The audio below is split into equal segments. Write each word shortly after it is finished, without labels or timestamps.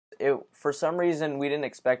for some reason we didn't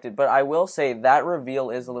expect it. But I will say that reveal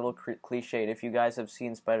is a little cliched. If you guys have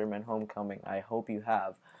seen Spider-Man: Homecoming, I hope you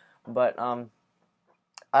have. But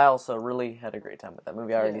I also really had a great time with that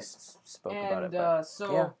movie. I already spoke about it. But,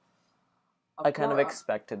 I kind of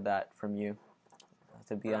expected that from you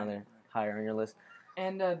to be on there higher on your list.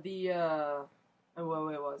 And what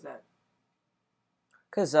was that?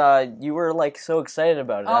 Because you were like so excited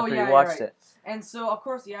about it after you watched it. And so of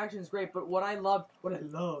course the action is great, but what I loved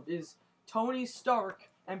is Tony Stark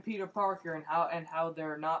and Peter Parker and how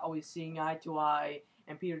they're not always seeing eye to eye,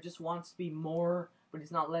 and Peter just wants to be more, but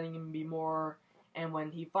he's not letting him be more. And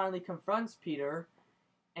when he finally confronts Peter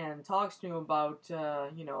and talks to him about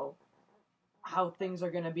how things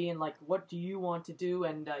are gonna be and like what do you want to do,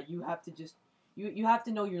 and you have to just you have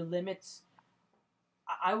to know your limits.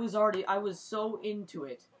 I was so into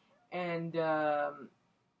it, and as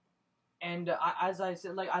I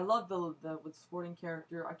said, like I love the sporting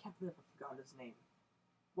character. I can't believe I forgot his name.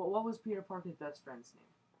 What was Peter Parker's best friend's name?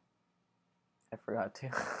 I forgot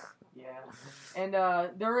too. Yeah, and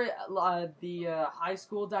the high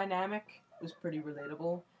school dynamic was pretty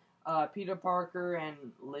relatable. Peter Parker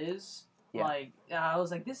and Liz. Yeah. I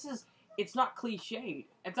was like, it's not cliched.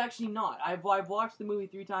 It's actually not. I've watched the movie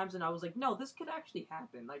 3 times and I was like, no, this could actually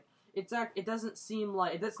happen. Like, it doesn't seem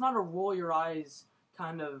like, it's not a roll your eyes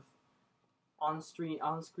kind of on screen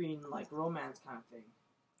like romance kind of thing.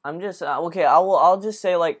 I'm just okay. I'll just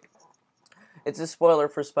say like, it's a spoiler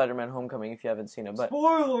for Spider-Man: Homecoming if you haven't seen it. But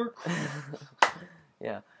spoiler.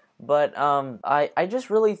 Yeah, but I just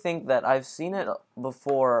really think that I've seen it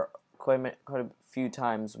before quite a few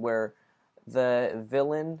times where the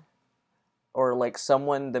villain or like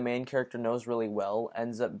someone the main character knows really well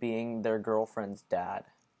ends up being their girlfriend's dad.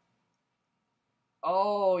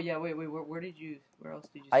 Oh yeah, wait, where else did you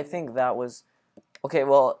see I think that was okay,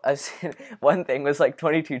 well, I've seen one thing was like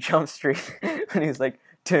 22 Jump Street when he's like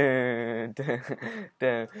dun, dun,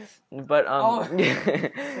 dun. But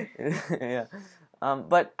yeah.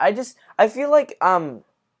 But I feel like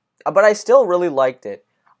but I still really liked it.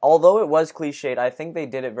 Although it was cliched, I think they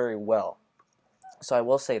did it very well. So I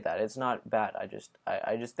will say that it's not bad. I just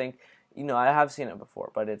think, I have seen it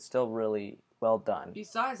before, but it's still really well done.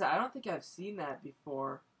 Besides that, I don't think I've seen that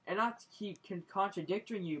before, and not to keep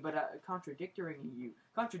contradicting you, but contradicting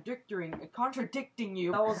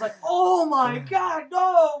you. I was like, oh my god,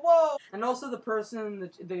 no, whoa! And also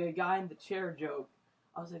the guy in the chair joke.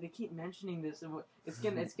 I was like, they keep mentioning this, and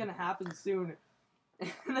it's gonna happen soon.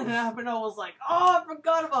 And then it happened. I was like, oh, I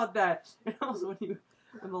forgot about that. And also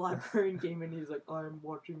when the librarian came in, he's like, I'm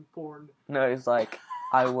watching porn. No, he's like,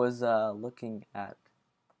 I was looking at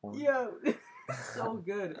porn. Yeah, so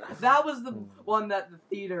good. That was the one that the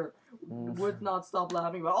theater would not stop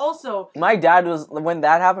laughing about. Also, when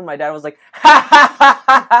that happened, my dad was like, ha ha ha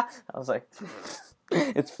ha. I was like,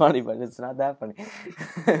 it's funny, but it's not that funny.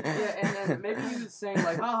 Yeah, and then maybe he was saying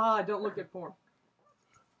like, haha, I don't look at porn.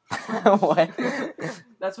 What?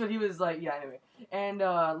 That's what he was like. Yeah, anyway. And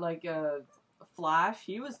Flash,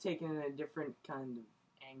 he was taken in a different kind of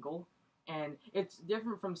angle, and it's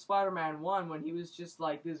different from Spider-Man 1 when he was just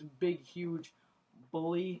like this big, huge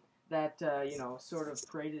bully that sort of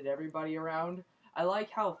paraded everybody around. I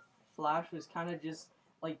like how Flash was kind of just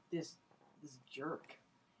like this jerk,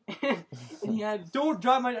 and he had don't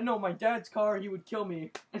drive my dad's car, he would kill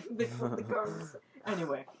me. And they put the car.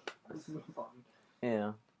 Anyway, let's move on.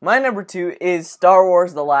 Yeah. My number 2 is Star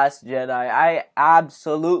Wars: The Last Jedi. I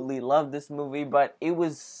absolutely love this movie, but it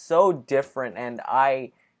was so different, and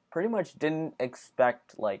I pretty much didn't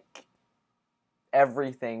expect, like,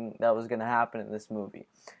 everything that was going to happen in this movie.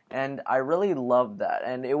 And I really loved that.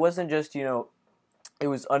 And it wasn't just, it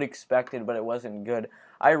was unexpected, but it wasn't good.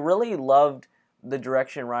 I really loved the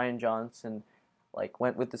direction Rian Johnson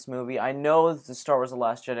went with this movie. I know the Star Wars: The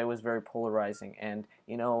Last Jedi was very polarizing, and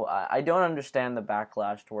I don't understand the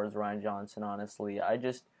backlash towards Rian Johnson, honestly. I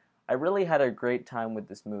really had a great time with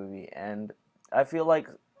this movie, and I feel like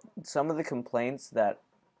some of the complaints that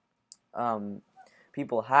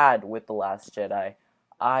people had with The Last Jedi,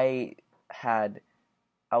 I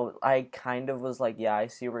kind of was like, yeah, I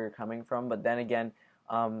see where you're coming from, but then again,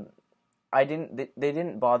 they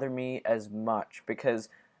didn't bother me as much, because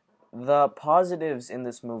the positives in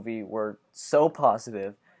this movie were so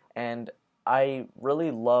positive, and I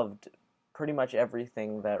really loved pretty much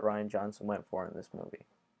everything that Rian Johnson went for in this movie.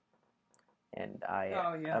 And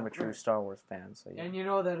I'm a true Star Wars fan, so yeah. And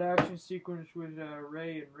that action sequence with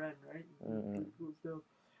Rey and Ren, right? Mm-hmm. Cool stuff.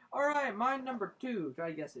 Alright, my number 2.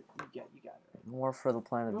 Try to guess it. You got it. More for the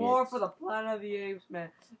Planet of the Apes. More for the Planet of the Apes, man.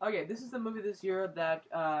 Okay, this is the movie this year that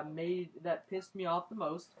pissed me off the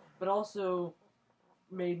most, but also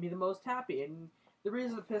made me the most happy. And the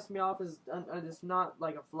reason it pissed me off is it's not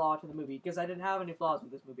like a flaw to the movie, because I didn't have any flaws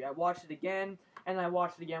with this movie. I watched it again, and I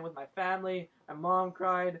watched it again with my family. My mom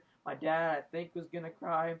cried. My dad, I think, was gonna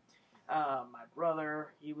cry. My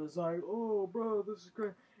brother, he was like, "Oh, bro, this is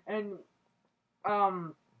great." And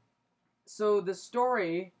so the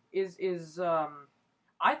story is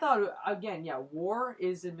I thought, again, yeah, War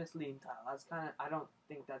is a misleading title. That's kind of,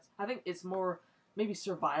 I think it's more, maybe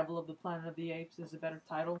Survival of the Planet of the Apes is a better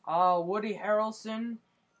title. Woody Harrelson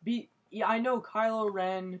yeah, I know Kylo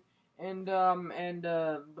Ren and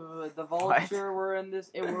the Vulture were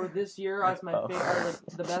this year as my favorite,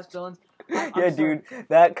 like, the best villains. Dude,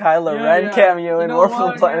 that Kylo Ren cameo in War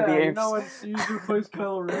for the Planet of the Apes. You know when Caesar plays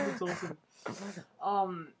Kylo Ren, it's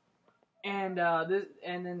awesome. And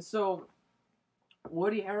then so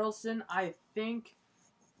Woody Harrelson, I think,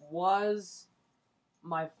 was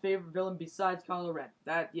my favorite villain besides Kylo Ren.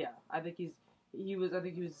 I think he was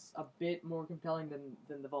a bit more compelling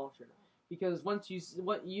than the Vulture, because once you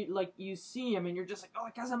see him and you're just like, oh,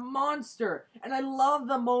 that guy's a monster. And I love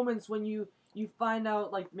the moments when you find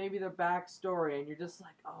out, like, maybe their backstory, and you're just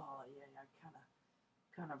like, oh yeah,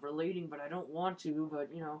 kind of relating, but I don't want to,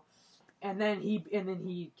 but you know. And then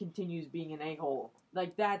he continues being an a-hole.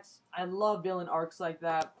 Like, I love villain arcs like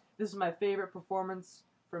that. This is my favorite performance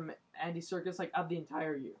from Andy Serkis, like, of the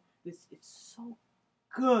entire year. It's so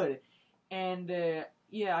good. And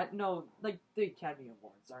like, the Academy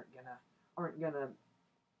Awards aren't gonna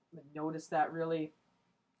notice that, really.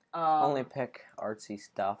 Only pick artsy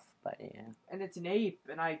stuff, but yeah. And it's an ape,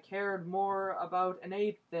 and I cared more about an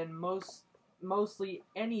ape than mostly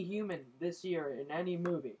any human this year in any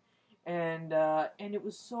movie. And it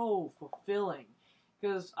was so fulfilling,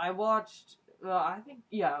 because I watched, I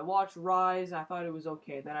watched Rise, and I thought it was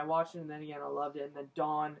okay. Then I watched it, and then again I loved it, and then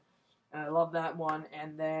Dawn, and I loved that one,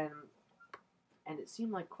 and it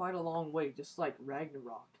seemed like quite a long way, just like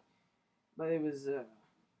Ragnarok, but it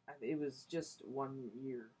was just 1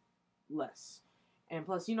 year less, and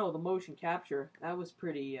plus, you know, the motion capture, that was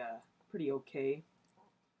pretty okay,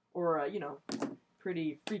 or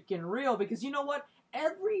pretty freaking real, because you know what,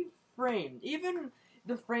 every frame, even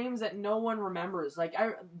the frames that no one remembers, like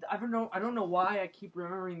I don't know why I keep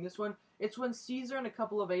remembering this one. It's when Caesar and a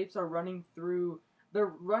couple of apes are running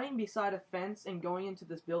beside a fence and going into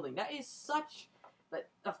this building. That is such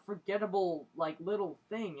a forgettable, like, little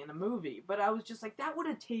thing in a movie, but I was just like, that would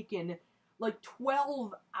have taken like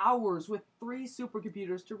 12 hours with 3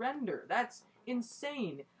 supercomputers to render. That's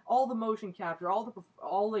insane. All the motion capture, all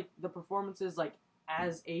the performances, like,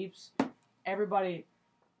 as apes, everybody,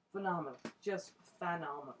 phenomenal. Just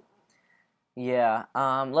phenomenal. Yeah,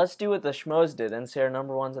 let's do what the schmoes did and say our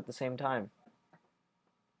number ones at the same time.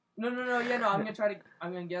 No, I'm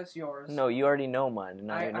gonna guess yours. No, you already know mine.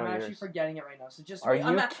 And I'm actually forgetting it right now, so just Are you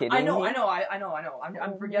kidding I know. me?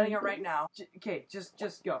 I'm forgetting it right now. Okay,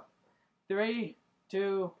 just go. 3,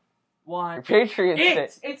 2, 1.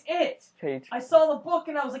 Patriots. It's it. Patriots. I saw the book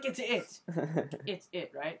and I was like, it's it. It's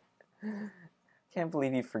it, right? Can't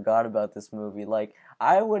believe you forgot about this movie. Like,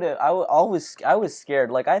 I was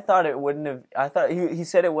scared. Like, I thought it wouldn't have. I thought he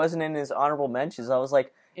said it wasn't in his honorable mentions. I was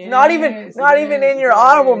like, not even in your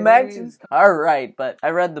honorable mentions. All right, but I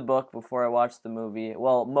read the book before I watched the movie.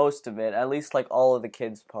 Well, most of it, at least like all of the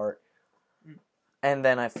kids' part. And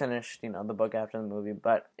then I finished, the book after the movie.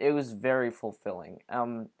 But it was very fulfilling.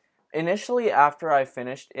 Initially, after I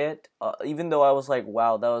finished it, even though I was like,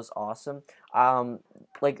 wow, that was awesome,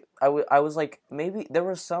 like, I was like, maybe there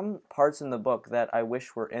were some parts in the book that I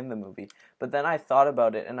wish were in the movie, but then I thought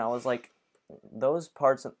about it, and I was like, those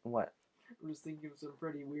parts, what? I'm just thinking of some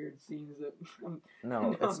pretty weird scenes that...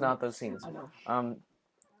 No, it's not those scenes. I know.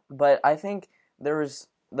 But I think there was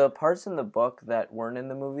the parts in the book that weren't in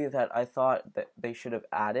the movie that I thought that they should have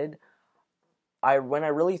added. When I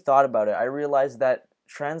really thought about it, I realized that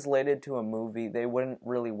translated to a movie, they wouldn't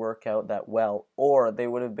really work out that well, or they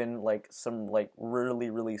would have been like some like really,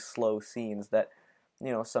 really slow scenes that,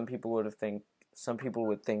 some people would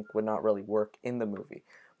think would not really work in the movie.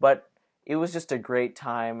 But it was just a great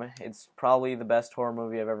time. It's probably the best horror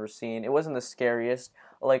movie I've ever seen. It wasn't the scariest,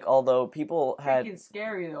 like, although people had... Freaking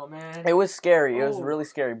scary, though, man. It was scary. It was really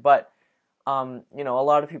scary, but a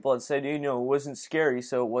lot of people had said, it wasn't scary,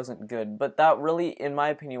 so it wasn't good. But that really, in my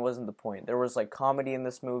opinion, wasn't the point. There was, like, comedy in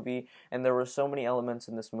this movie, and there were so many elements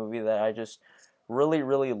in this movie that I just really,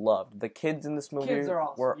 really loved. The kids in this movie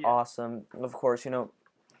were awesome. Of course,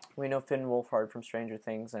 we know Finn Wolfhard from Stranger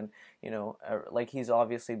Things, and, like, he's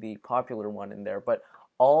obviously the popular one in there. But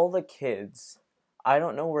all the kids, I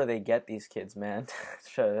don't know where they get these kids, man,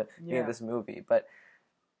 to be in this movie. But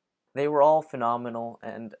they were all phenomenal,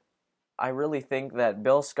 and I really think that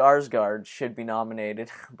Bill Skarsgård should be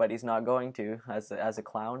nominated, but he's not going to as a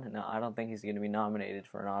clown. No, I don't think he's going to be nominated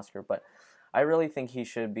for an Oscar, but I really think he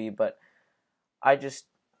should be. But I just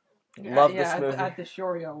love this movie. At the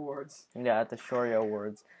Shoria Awards. Yeah, at the Shoria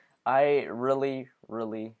Awards. I really,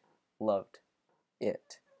 really loved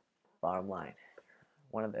it. Bottom line.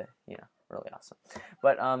 One of the, really awesome.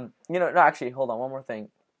 But, no, actually, hold on, one more thing.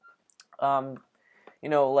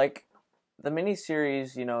 Like, the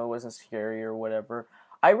miniseries, it wasn't scary or whatever.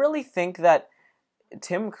 I really think that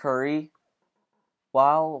Tim Curry,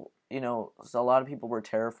 while, a lot of people were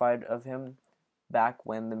terrified of him back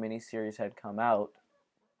when the miniseries had come out,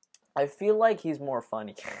 I feel like he's more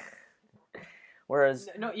funny. Whereas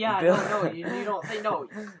you don't say no.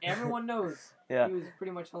 Everyone knows. Yeah. He was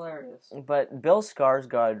pretty much hilarious. But Bill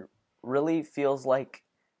Skarsgård really feels like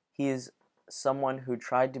he's someone who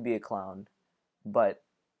tried to be a clown, but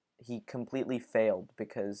he completely failed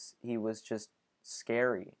because he was just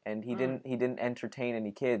scary and he didn't entertain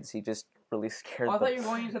any kids. He just really scared them. I thought you were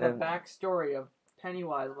going into the backstory of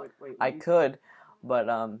Pennywise. I'm like, wait. I could, but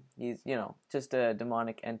he's just a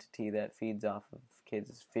demonic entity that feeds off of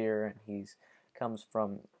kids' fear, and he's comes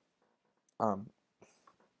from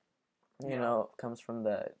comes from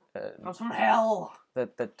the comes from hell.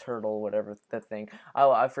 The turtle, whatever the thing.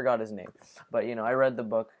 Oh, I forgot his name, but I read the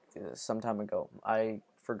book some time ago. I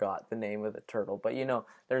forgot the name of the turtle, but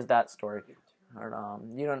there's that story.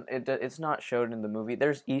 It's not showed in the movie.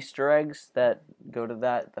 There's Easter eggs that go to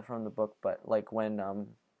that from the book, but like when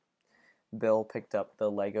Bill picked up the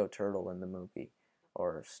Lego turtle in the movie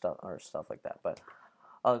or stuff like that. But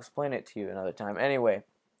I'll explain it to you another time. Anyway,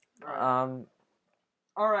 all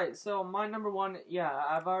right. So my number one,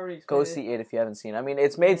 I've already explained go see it if you haven't seen it. I mean,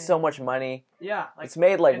 it's made so much money. Yeah, it's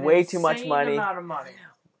made like way too much money. Amount of money.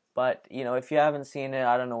 But if you haven't seen it,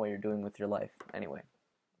 I don't know what you're doing with your life. Anyway.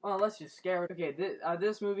 Well, let's just scare it. Okay,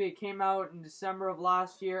 this movie came out in December of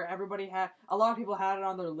last year. A lot of people had it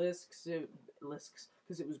on their lists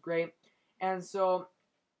because it was great. And so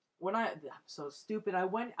I'm so stupid.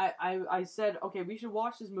 I said, okay, we should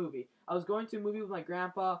watch this movie. I was going to a movie with my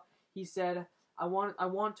grandpa. He said, I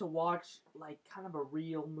want to watch like kind of a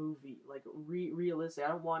real movie, like realistic. I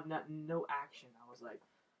don't want no action. I was like,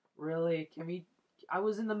 really? I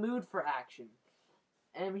was in the mood for action.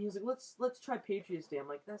 And he was like, let's try Patriots Day. I'm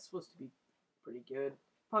like, that's supposed to be pretty good.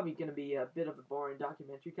 Probably gonna be a bit of a boring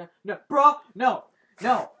documentary kind. No, bro, no.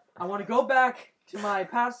 I want to go back to my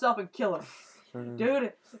past self and kill him.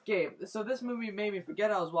 Dude, okay, so this movie made me forget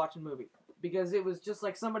I was watching a movie. Because it was just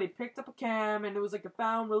like somebody picked up a cam and it was like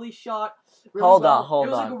really shot. Hold on.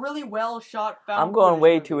 It was like a really well shot found. I'm going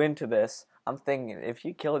way too into this. I'm thinking, if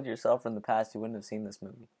you killed yourself in the past, you wouldn't have seen this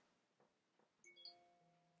movie.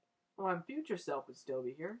 Well, my future self would still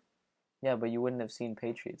be here. Yeah, but you wouldn't have seen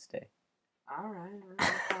Patriots Day. Alright.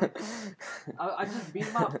 I just beat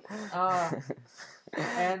him up.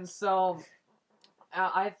 And so,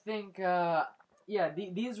 I think,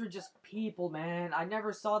 these were just people, man. I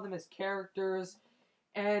never saw them as characters.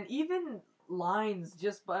 And even lines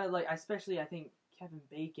just by, like, especially, I think, Kevin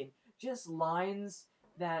Bacon. Just lines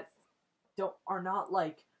that are not,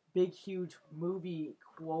 like, big, huge movie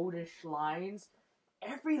quote-ish lines.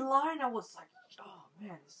 Every line I was like, oh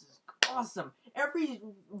man, this is awesome. Every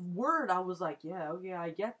word I was like, yeah, okay, I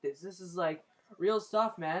get this. This is like real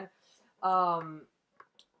stuff, man. The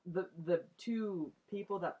two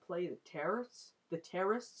people that play the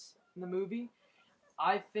terrorists in the movie,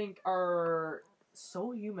 I think are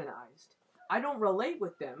so humanized. I don't relate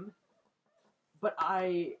with them, but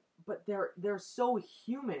they're so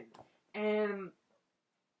human, and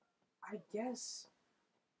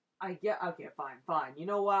okay, fine. You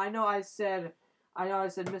know what? I know I said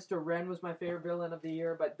Mr. Wren was my favorite villain of the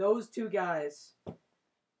year, but those two guys,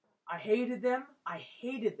 I hated them,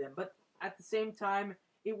 but at the same time,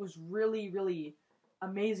 it was really, really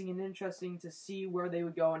amazing and interesting to see where they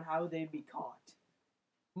would go and how they'd be caught.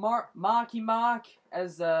 Marky Mark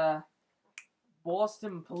as a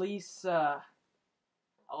Boston police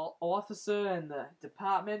officer in the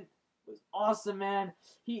department was awesome, man.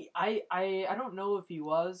 I don't know if he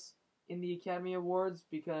was in the Academy Awards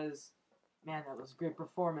because, man, that was a great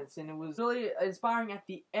performance, and it was really inspiring at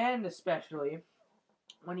the end, especially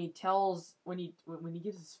when he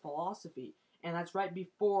gives his philosophy, and that's right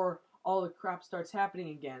before all the crap starts happening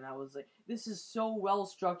again. I was like, this is so well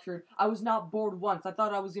structured. I was not bored once. I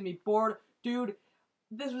thought I was gonna be bored, dude.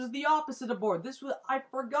 This was the opposite of bored. I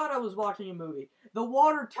forgot I was watching a movie. The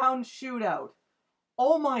Watertown Shootout.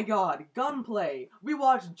 Oh my god, gunplay. We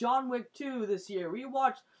watched John Wick 2 this year. We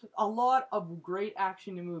watched a lot of great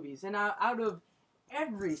action in movies. And out of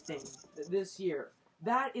everything this year,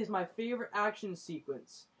 That is my favorite action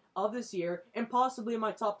sequence of this year, and possibly in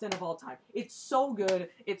my top 10 of all time. It's so good.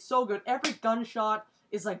 It's so good. Every gunshot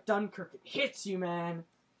is like Dunkirk. It hits you, man.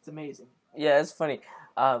 It's amazing. Yeah, it's funny.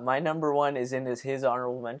 My number one is in his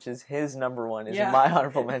honorable mentions. His number one is in my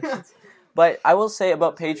honorable mentions. But I will say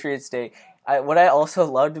about Patriots Day, what I also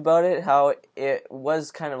loved about it, how it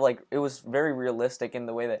was kind of like, it was very realistic in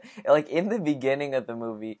the way that, like, in the beginning of the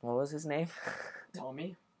movie, what was his name?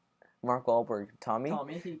 Tommy. Mark Wahlberg. Tommy?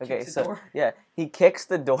 Tommy, he okay, kicks so, the door. Yeah, he kicks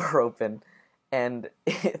the door open, and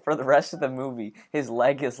for the rest of the movie, his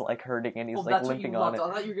leg is, like, hurting, and he's, like, limping on it.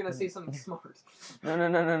 I thought you were going to say something smart.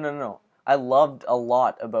 No. I loved a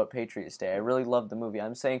lot about Patriots Day. I really loved the movie.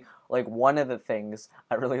 I'm saying, like, one of the things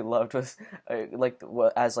I really loved was,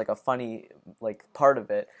 as, like, a funny, like, part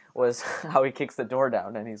of it, was how he kicks the door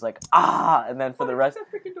down, and he's like, ah! And then for the rest...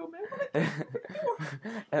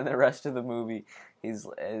 and the rest of the movie, he's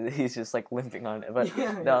just, like, limping on it. But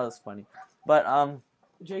that was funny. But,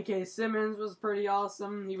 J.K. Simmons was pretty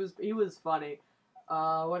awesome. He was funny.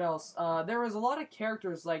 What else? There was a lot of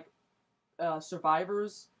characters, like,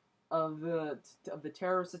 survivors of the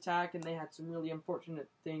terrorist attack, and they had some really unfortunate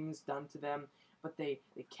things done to them, but they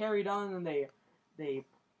carried on, and they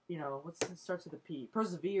starts with a P,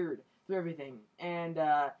 persevered through everything. And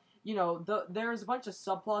there's a bunch of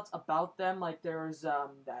subplots about them, like there's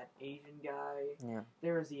that Asian guy,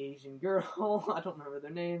 there's the Asian girl, I don't remember their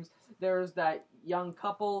names, there's that young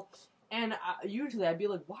couple, and usually I'd be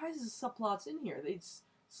like, why is this subplots in here? It's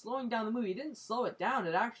slowing down the movie. It didn't slow it down,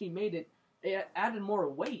 it actually made it added more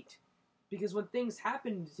weight, because when things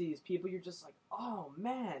happen to these people, you're just like, oh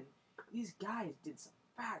man, these guys did some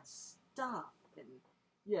bad stuff. And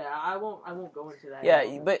yeah, I won't go into that.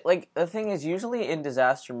 Yeah, but like the thing is, usually in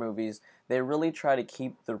disaster movies, they really try to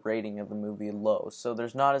keep the rating of the movie low, so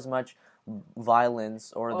there's not as much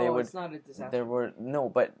violence, or they would. It's not a disaster. There were no,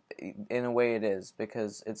 but in a way it is,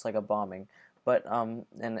 because it's like a bombing. But and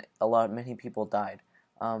many people died.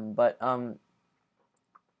 But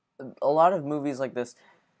a lot of movies like this,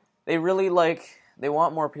 they really they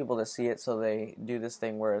want more people to see it, so they do this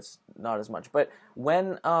thing where it's not as much. But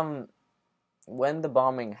when the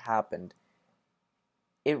bombing happened,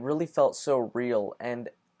 it really felt so real, and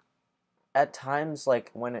at times,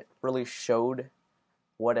 like, when it really showed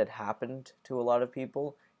what had happened to a lot of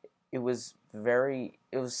people, it was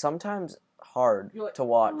sometimes hard to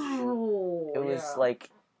watch. Oh,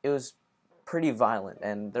 it was pretty violent,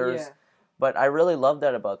 and but I really love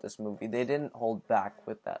that about this movie. They didn't hold back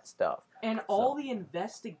with that stuff. And all the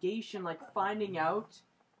investigation, like finding out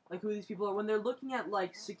like who these people are, when they're looking at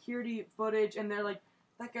like security footage and they're like,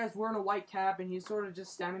 that guy's wearing a white cap and he's sort of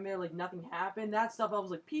just standing there like nothing happened. That stuff, I was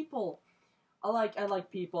like, people. I like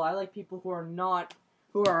people. I like people who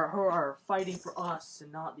are fighting for us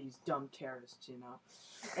and not these dumb terrorists, you know.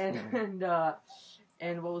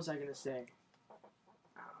 And what was I gonna say?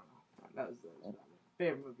 I don't know. That was my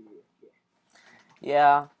favorite movie.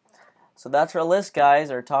 Yeah. So that's our list,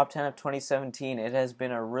 guys. Our top 10 of 2017. It has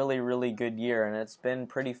been a really, really good year, and it's been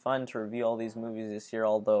pretty fun to review all these movies this year.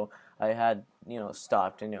 Although I had,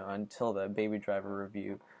 stopped, until the Baby Driver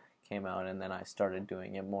review came out, and then I started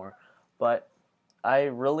doing it more. But I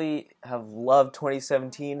really have loved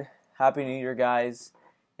 2017. Happy New Year, guys,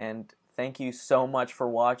 and thank you so much for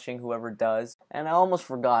watching, whoever does. And I almost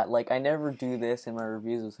forgot, I never do this in my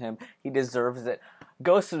reviews with him. He deserves it.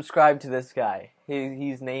 Go subscribe to this guy.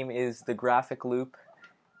 His name is The Graphic Loop.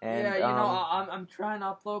 And, I'm trying to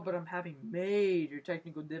upload, but I'm having major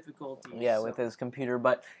technical difficulties. Yeah, with his computer,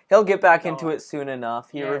 but he'll get back into it soon enough.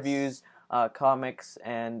 He reviews comics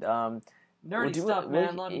and nerdy stuff,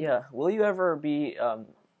 man. Will you ever be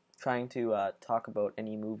trying to talk about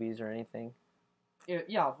any movies or anything?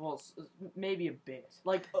 Yeah, well, maybe a bit.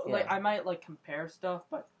 I might compare stuff,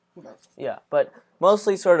 but who knows? Yeah, but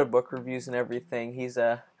mostly sort of book reviews and everything. He's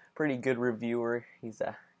a pretty good reviewer. He's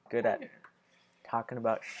good at talking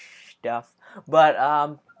about stuff. But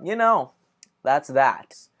that's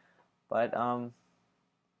that. But I'll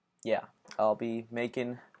be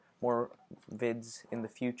making more vids in the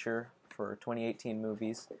future for 2018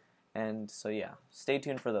 movies. And so stay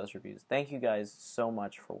tuned for those reviews. Thank you guys so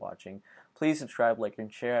much for watching. Please subscribe, like,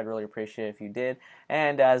 and share. I'd really appreciate it if you did.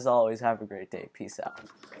 And as always, have a great day. Peace out.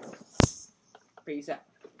 Peace out.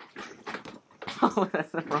 Oh, that's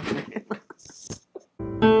the wrong name.